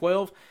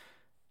 16-12.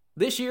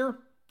 This year,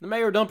 the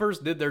Mayo Dumpers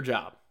did their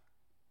job.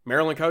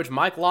 Maryland coach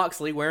Mike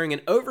Locksley, wearing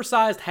an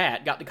oversized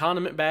hat, got the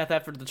condiment bath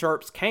after the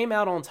Terps came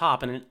out on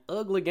top in an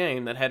ugly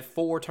game that had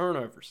 4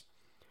 turnovers.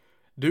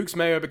 Duke's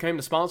Mayo became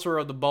the sponsor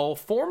of the bowl,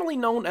 formerly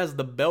known as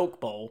the Belk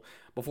Bowl,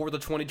 before the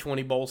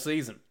 2020 bowl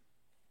season.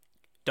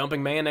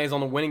 Dumping mayonnaise on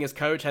the winningest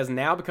coach has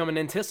now become an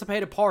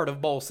anticipated part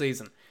of bowl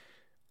season.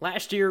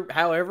 Last year,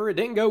 however, it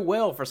didn't go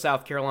well for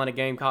South Carolina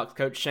Gamecocks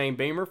coach Shane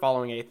Beamer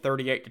following a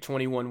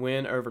 38-21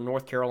 win over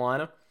North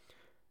Carolina.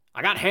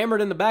 "I got hammered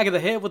in the back of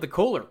the head with a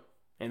cooler,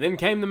 and then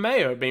came the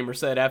mayo," Beamer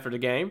said after the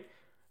game.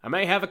 "I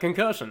may have a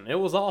concussion. It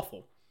was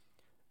awful."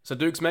 So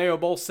Duke's Mayo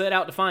Bowl set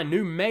out to find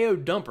new Mayo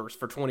Dumpers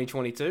for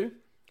 2022.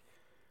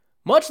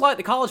 Much like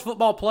the college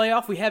football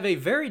playoff, we have a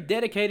very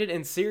dedicated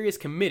and serious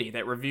committee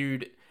that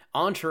reviewed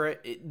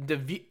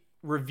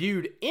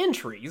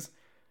entries,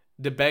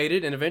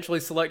 debated, and eventually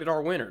selected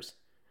our winners.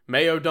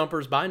 Mayo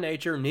Dumpers, by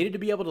nature, needed to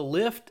be able to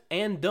lift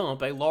and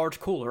dump a large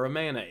cooler of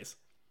mayonnaise.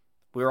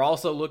 We were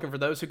also looking for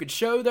those who could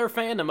show their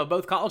fandom of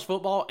both college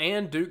football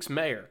and Duke's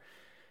mayor.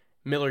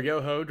 Miller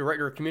Yoho,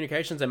 Director of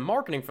Communications and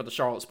Marketing for the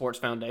Charlotte Sports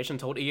Foundation,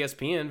 told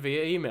ESPN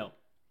via email.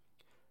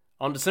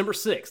 On December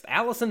 6th,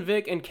 Allison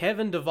Vick and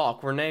Kevin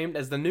DeValk were named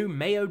as the new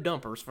Mayo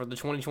Dumpers for the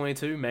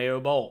 2022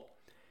 Mayo Bowl.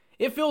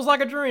 "It feels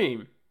like a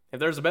dream. If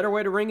there's a better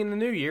way to ring in the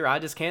new year, I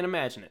just can't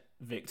imagine it,"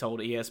 Vick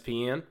told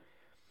ESPN.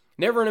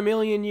 "Never in a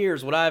million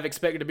years would I have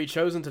expected to be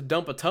chosen to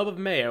dump a tub of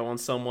mayo on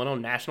someone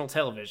on national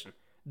television,"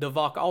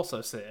 DeValk also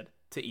said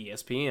to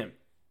ESPN.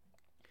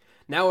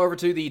 Now over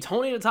to the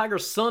Tony the Tiger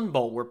Sun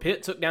Bowl, where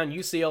Pitt took down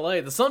UCLA.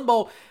 The Sun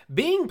Bowl,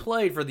 being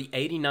played for the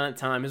 89th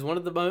time, is one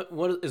of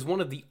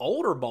the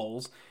older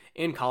bowls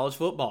in college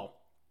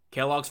football.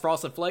 Kellogg's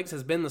Frosted Flakes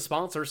has been the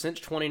sponsor since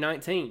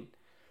 2019.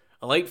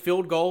 A late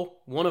field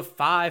goal, one of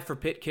 5 for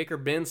Pitt kicker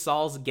Ben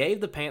Sauls,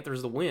 gave the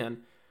Panthers the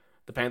win.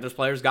 The Panthers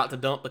players got to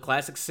dump the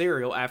classic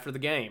cereal after the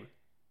game.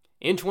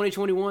 In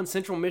 2021,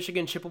 Central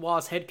Michigan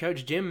Chippewas head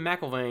coach Jim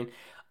McElvain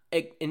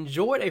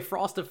enjoyed a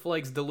Frosted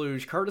Flakes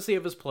deluge courtesy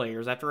of his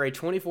players after a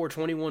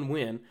 24-21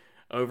 win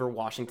over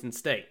Washington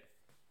State.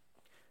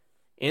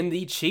 In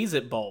the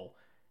Cheez-It Bowl,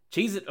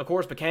 Cheez-It, of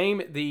course,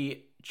 became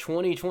the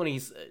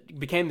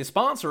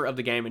sponsor of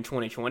the game in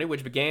 2020,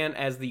 which began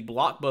as the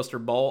Blockbuster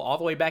Bowl all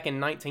the way back in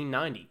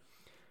 1990.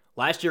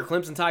 Last year,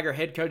 Clemson Tiger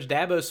head coach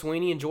Dabo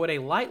Swinney enjoyed a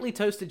lightly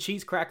toasted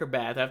cheese cracker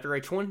bath after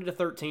a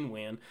 20-13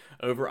 win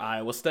over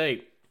Iowa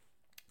State.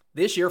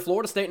 This year,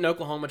 Florida State and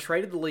Oklahoma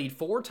traded the lead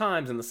 4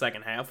 times in the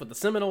second half, with the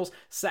Seminoles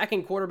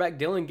sacking quarterback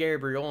Dylan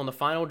Gabriel on the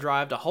final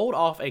drive to hold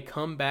off a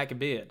comeback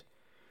bid.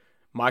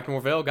 Mike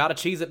Norvell got a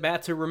Cheez-It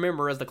bat to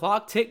remember as the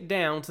clock ticked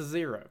down to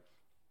 0.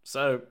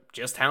 So,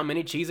 just how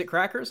many Cheez-It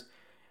crackers?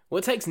 Well,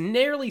 it takes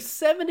nearly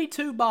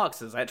 72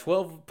 boxes at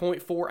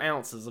 12.4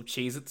 ounces of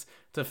Cheez-Its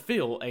to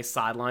fill a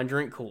sideline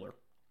drink cooler.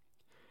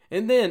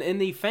 And then, in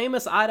the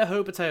famous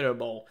Idaho Potato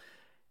Bowl,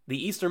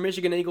 the Eastern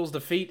Michigan Eagles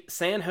defeat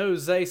San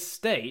Jose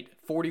State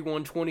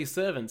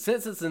 41-27.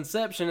 Since its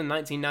inception in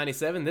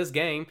 1997, this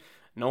game,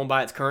 known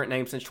by its current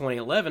name since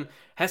 2011,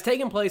 has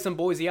taken place in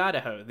Boise,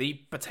 Idaho, the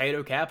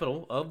potato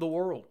capital of the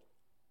world.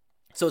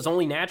 So it's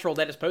only natural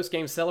that its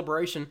post-game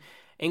celebration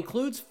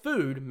includes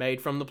food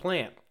made from the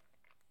plant.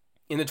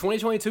 In the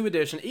 2022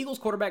 edition, Eagles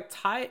quarterback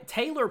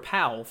Taylor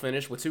Powell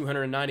finished with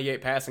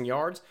 298 passing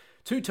yards,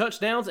 2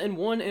 touchdowns, and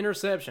 1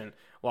 interception,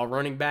 while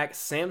running back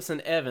Samson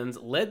Evans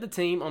led the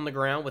team on the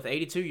ground with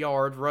 82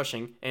 yards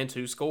rushing and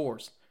 2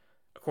 scores.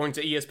 According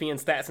to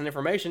ESPN Stats and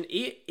Information,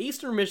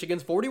 Eastern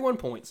Michigan's 41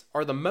 points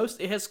are the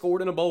most it has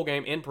scored in a bowl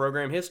game in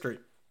program history.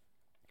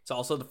 It's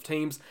also the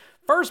team's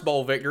first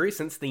bowl victory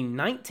since the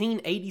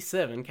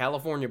 1987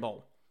 California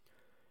Bowl.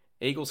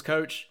 Eagles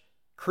coach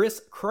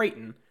Chris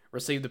Creighton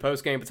received the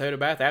post-game potato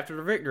bath after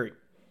the victory.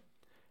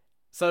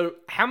 So,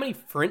 how many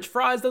French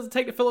fries does it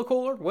take to fill a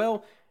cooler?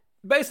 Well,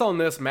 based on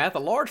this math, a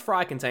large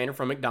fry container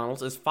from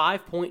McDonald's is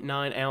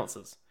 5.9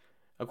 ounces.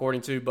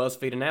 According to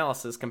BuzzFeed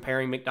analysis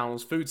comparing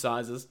McDonald's food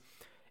sizes,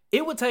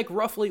 it would take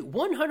roughly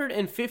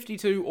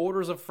 152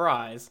 orders of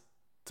fries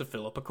to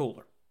fill up a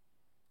cooler.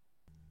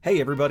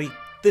 Hey everybody,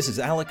 this is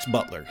Alex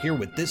Butler here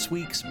with this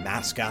week's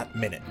Mascot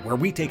Minute, where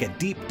we take a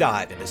deep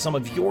dive into some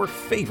of your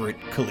favorite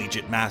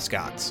collegiate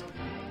mascots.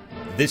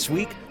 This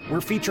week,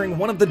 we're featuring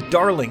one of the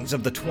darlings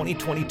of the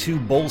 2022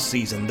 bowl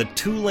season, the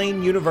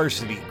Tulane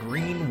University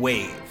Green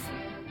Wave.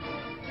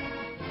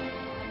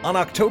 On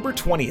October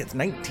 20th,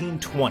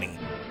 1920,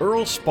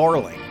 Earl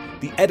Sparling,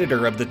 the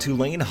editor of the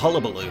Tulane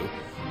Hullabaloo,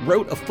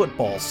 wrote a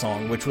football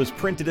song which was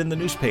printed in the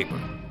newspaper.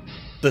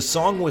 The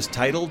song was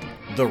titled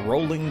The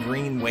Rolling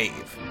Green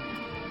Wave.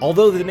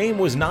 Although the name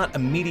was not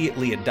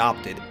immediately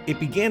adopted, it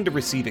began to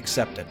receive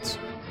acceptance.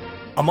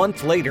 A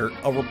month later,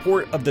 a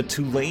report of the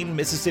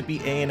Tulane-Mississippi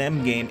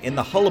A&M game in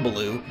the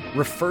Hullabaloo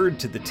referred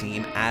to the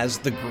team as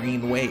the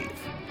Green Wave.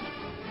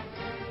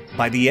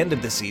 By the end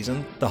of the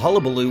season, the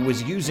Hullabaloo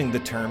was using the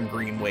term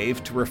Green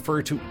Wave to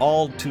refer to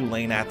all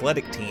Tulane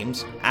athletic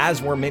teams, as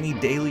were many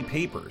daily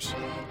papers,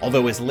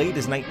 although as late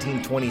as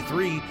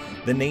 1923,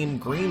 the name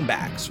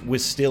Greenbacks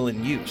was still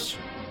in use.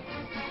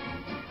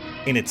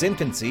 In its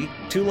infancy,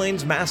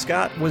 Tulane's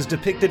mascot was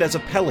depicted as a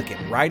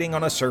pelican riding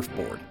on a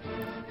surfboard.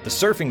 The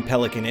surfing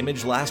pelican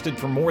image lasted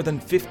for more than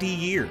 50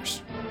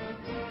 years.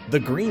 The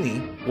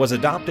Greenie was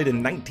adopted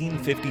in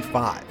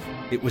 1955.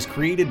 It was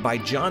created by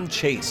John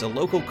Chase, a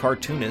local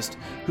cartoonist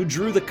who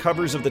drew the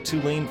covers of the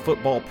Tulane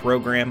football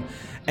program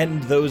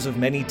and those of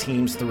many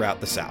teams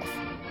throughout the South.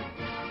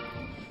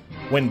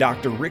 When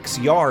Dr. Rix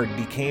Yard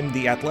became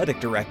the athletic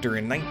director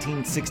in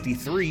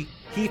 1963,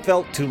 he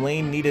felt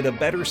Tulane needed a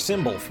better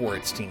symbol for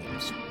its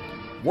teams.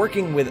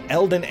 Working with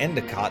Eldon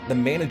Endicott, the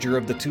manager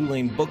of the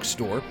Tulane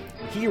bookstore,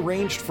 he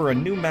arranged for a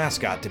new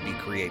mascot to be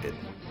created.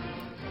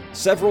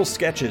 Several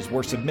sketches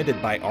were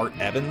submitted by Art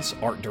Evans,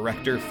 art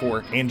director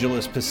for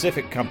Angeles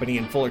Pacific Company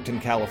in Fullerton,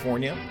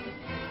 California.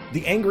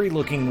 The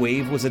angry-looking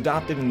wave was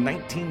adopted in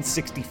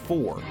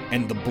 1964,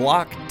 and the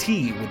block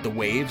T with the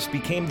waves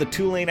became the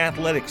Tulane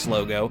Athletics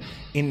logo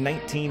in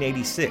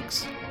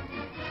 1986.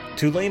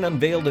 Tulane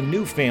unveiled a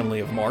new family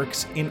of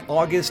marks in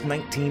August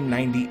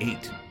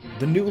 1998.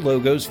 The new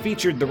logos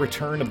featured the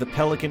return of the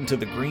pelican to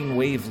the green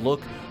wave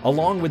look,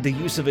 along with the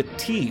use of a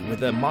T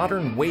with a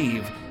modern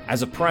wave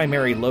as a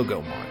primary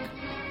logo mark.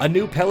 A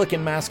new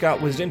pelican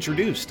mascot was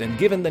introduced and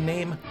given the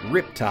name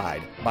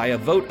Riptide by a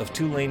vote of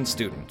Tulane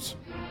students.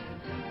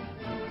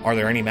 Are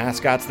there any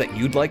mascots that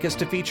you'd like us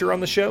to feature on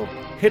the show?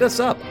 Hit us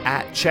up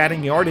at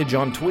Chatting Yardage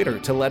on Twitter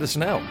to let us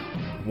know.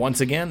 Once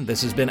again,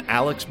 this has been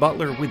Alex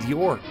Butler with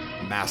your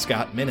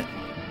Mascot Minute.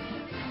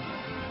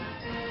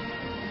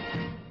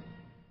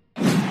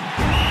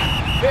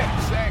 Pick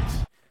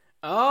six.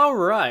 All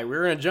right,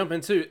 we're going to jump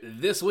into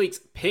this week's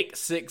Pick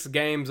 6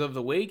 games of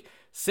the week.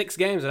 6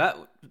 games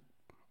that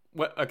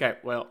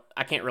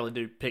I can't really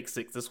do Pick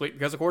 6 this week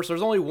because, of course,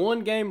 there's only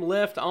one game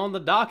left on the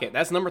docket.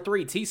 That's number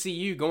 3,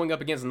 TCU, going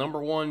up against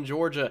number 1,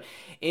 Georgia,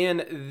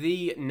 in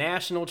the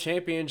national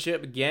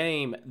championship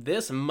game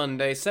this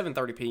Monday,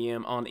 7:30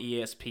 p.m. on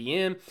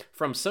ESPN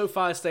from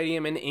SoFi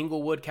Stadium in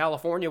Inglewood,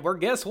 California, where,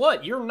 guess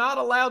what? You're not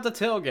allowed to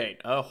tailgate.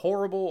 A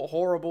horrible,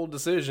 horrible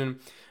decision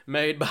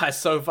made by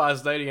SoFi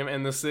Stadium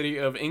in the city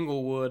of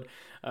Inglewood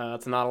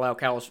to not allow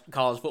college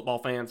football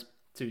fans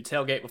to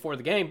tailgate before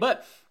the game,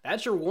 but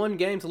that's your one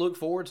game to look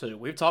forward to.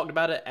 We've talked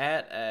about it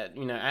at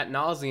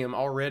nauseum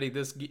already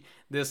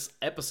this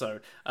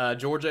episode.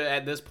 Georgia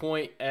at this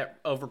point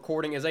of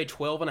recording is a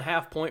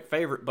 12.5 point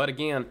favorite, but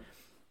again,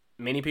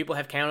 many people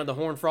have counted the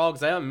Horned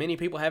Frogs out. Many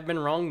people have been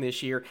wrong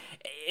this year.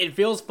 It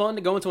feels fun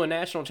to go into a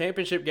national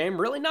championship game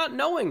really not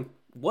knowing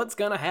what's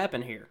going to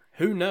happen here?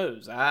 Who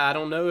knows? I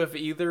don't know if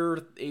either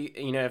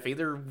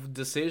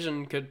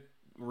decision could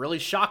really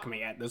shock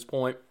me at this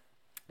point,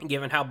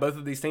 given how both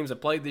of these teams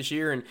have played this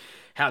year and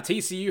how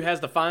TCU has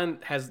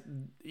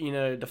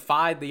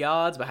defied the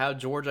odds, but how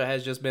Georgia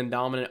has just been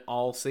dominant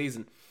all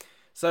season.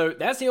 So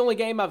that's the only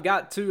game I've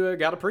got to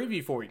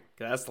preview for you.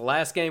 That's the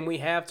last game we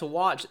have to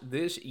watch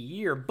this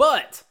year.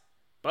 But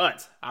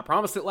I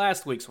promised it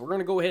last week, so we're going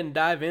to go ahead and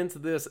dive into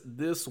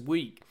this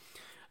week.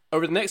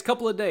 Over the next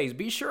couple of days,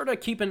 be sure to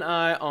keep an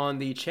eye on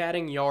the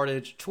Chatting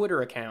Yardage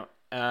Twitter account.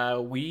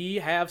 We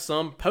have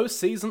some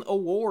postseason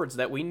awards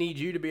that we need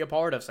you to be a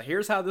part of. So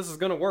here's how this is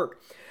going to work.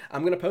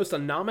 I'm going to post a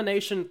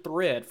nomination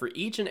thread for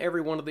each and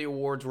every one of the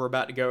awards we're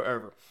about to go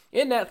over.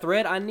 In that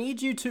thread, I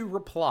need you to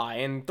reply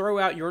and throw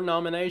out your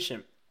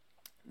nomination.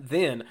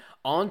 Then,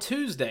 on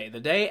Tuesday, the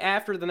day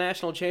after the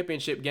national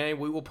championship game,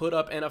 we will put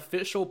up an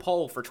official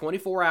poll for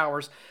 24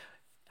 hours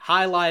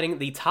highlighting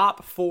the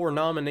top 4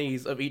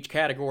 nominees of each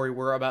category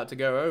we're about to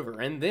go over.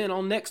 And then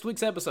on next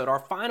week's episode, our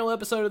final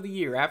episode of the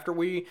year, after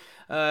we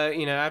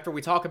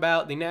talk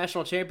about the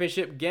national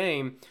championship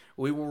game,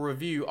 we will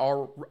review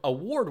our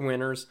award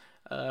winners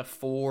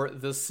for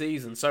the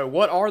season. So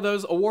what are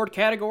those award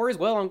categories?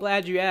 Well, I'm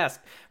glad you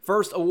asked.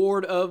 First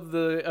award of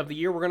the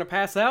year we're going to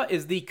pass out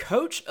is the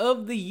Coach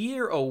of the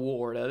Year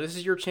award. This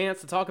is your chance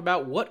to talk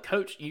about what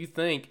coach you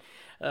think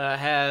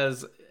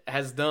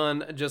has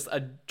done just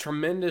a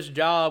tremendous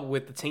job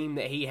with the team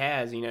that he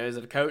has. Is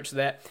it a coach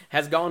that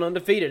has gone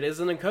undefeated? Is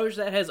it a coach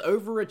that has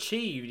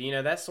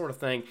overachieved? That sort of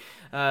thing.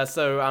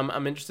 So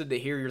I'm interested to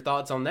hear your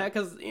thoughts on that,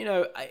 because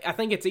I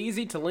think it's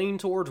easy to lean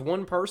towards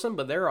one person,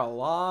 but there are a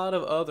lot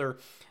of other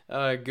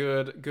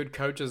good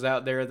coaches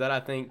out there that I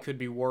think could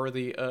be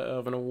worthy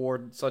of an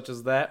award such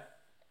as that.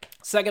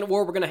 Second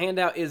award we're going to hand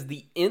out is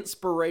the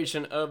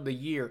Inspiration of the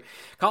Year.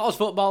 College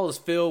football is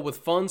filled with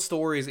fun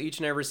stories each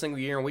and every single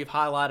year, and we've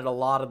highlighted a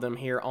lot of them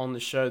here on the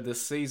show this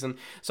season.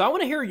 So I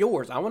want to hear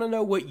yours. I want to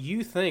know what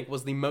you think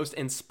was the most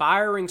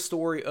inspiring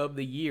story of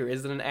the year.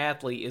 Is it an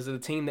athlete? Is it a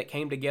team that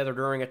came together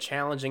during a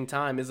challenging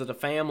time? Is it a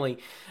family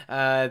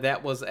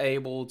that was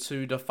able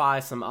to defy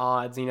some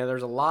odds?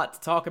 There's a lot to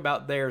talk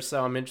about there,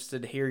 so I'm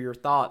interested to hear your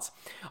thoughts.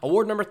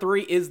 Award number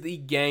 3 is the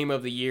Game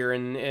of the Year,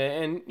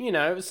 and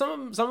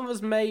some of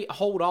us may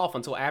hold off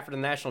until after the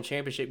national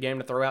championship game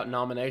to throw out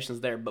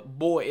nominations there, but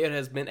boy, it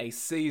has been a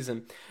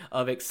season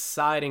of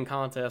exciting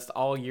contests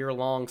all year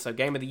long. So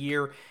Game of the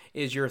Year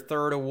is your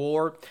third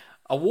award.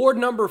 Award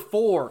number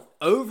 4,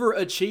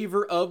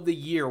 Overachiever of the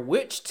Year.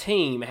 Which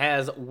team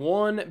has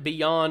won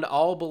beyond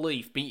all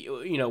belief?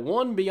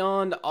 Won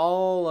beyond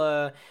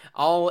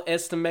all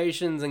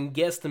estimations and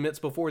guesstimates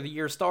before the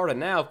year started.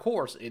 Now, of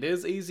course, it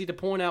is easy to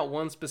point out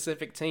one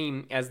specific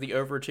team as the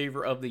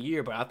Overachiever of the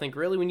Year, but I think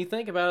really when you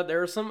think about it,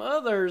 there are some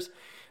others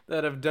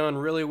that have done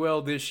really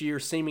well this year,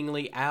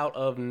 seemingly out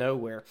of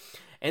nowhere.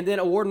 And then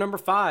award number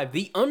 5,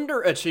 the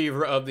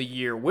Underachiever of the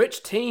Year.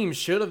 Which team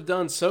should have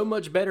done so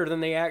much better than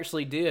they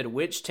actually did?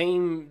 Which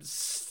team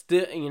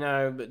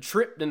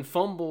tripped and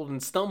fumbled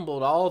and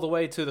stumbled all the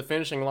way to the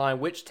finishing line?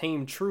 Which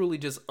team truly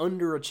just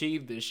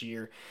underachieved this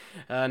year?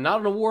 Not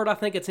an award I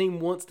think a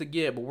team wants to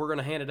get, but we're going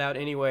to hand it out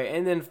anyway.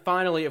 And then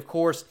finally, of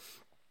course,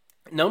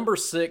 number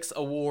 6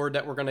 award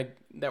that we're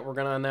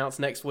gonna announce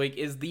next week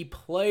is the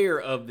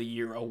Player of the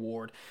Year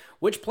award.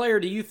 Which player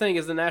do you think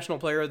is the National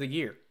Player of the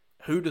Year?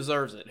 Who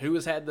deserves it? Who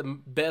has had the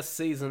best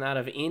season out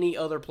of any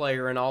other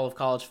player in all of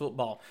college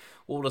football?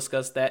 We'll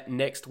discuss that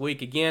next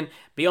week. Again,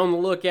 be on the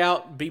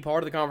lookout, be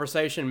part of the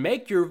conversation,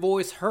 make your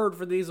voice heard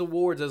for these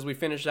awards as we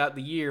finish out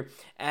the year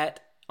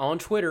on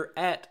Twitter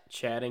at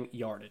Chatting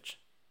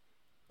Yardage.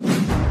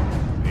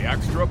 The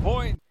extra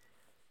point.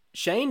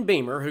 Shane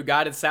Beamer, who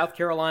guided South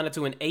Carolina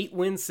to an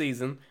 8-win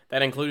season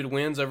that included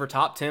wins over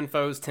top 10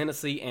 foes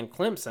Tennessee and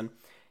Clemson,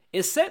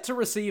 is set to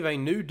receive a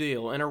new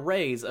deal and a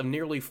raise of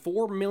nearly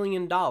 $4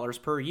 million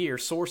per year,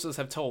 sources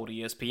have told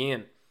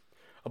ESPN.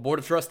 A Board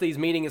of Trustees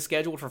meeting is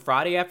scheduled for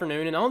Friday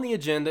afternoon, and on the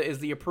agenda is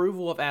the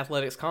approval of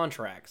athletics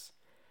contracts.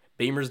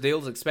 Beamer's deal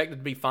is expected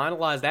to be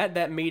finalized at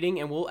that meeting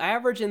and will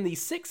average in the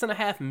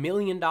 $6.5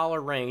 million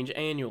range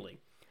annually.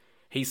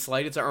 He's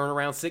slated to earn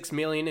around $6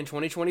 million in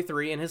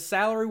 2023, and his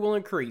salary will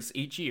increase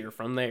each year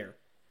from there.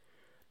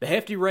 The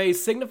hefty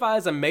raise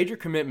signifies a major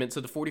commitment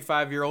to the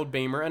 45-year-old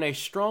Beamer and a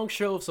strong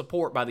show of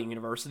support by the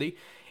university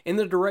in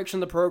the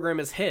direction the program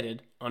is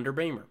headed under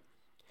Beamer.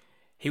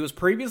 He was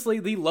previously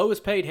the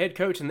lowest paid head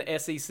coach in the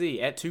SEC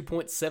at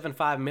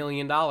 $2.75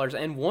 million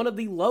and one of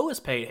the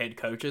lowest paid head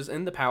coaches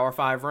in the Power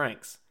 5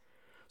 ranks.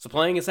 So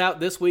playing us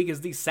out this week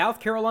is the South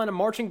Carolina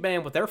Marching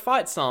Band with their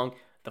fight song,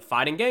 The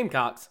Fighting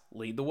Gamecocks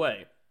Lead the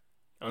Way.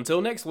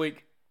 Until next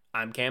week,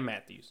 I'm Cam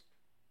Matthews.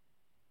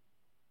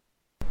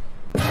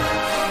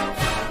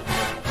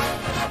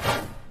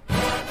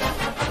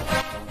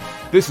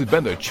 This has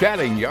been the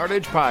Chatting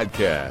Yardage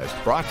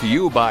Podcast, brought to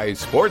you by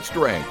Sports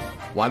Drink.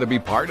 Want to be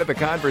part of the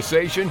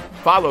conversation?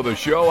 Follow the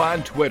show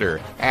on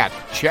Twitter at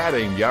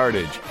Chatting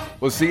Yardage.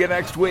 We'll see you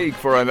next week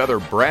for another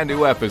brand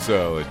new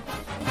episode.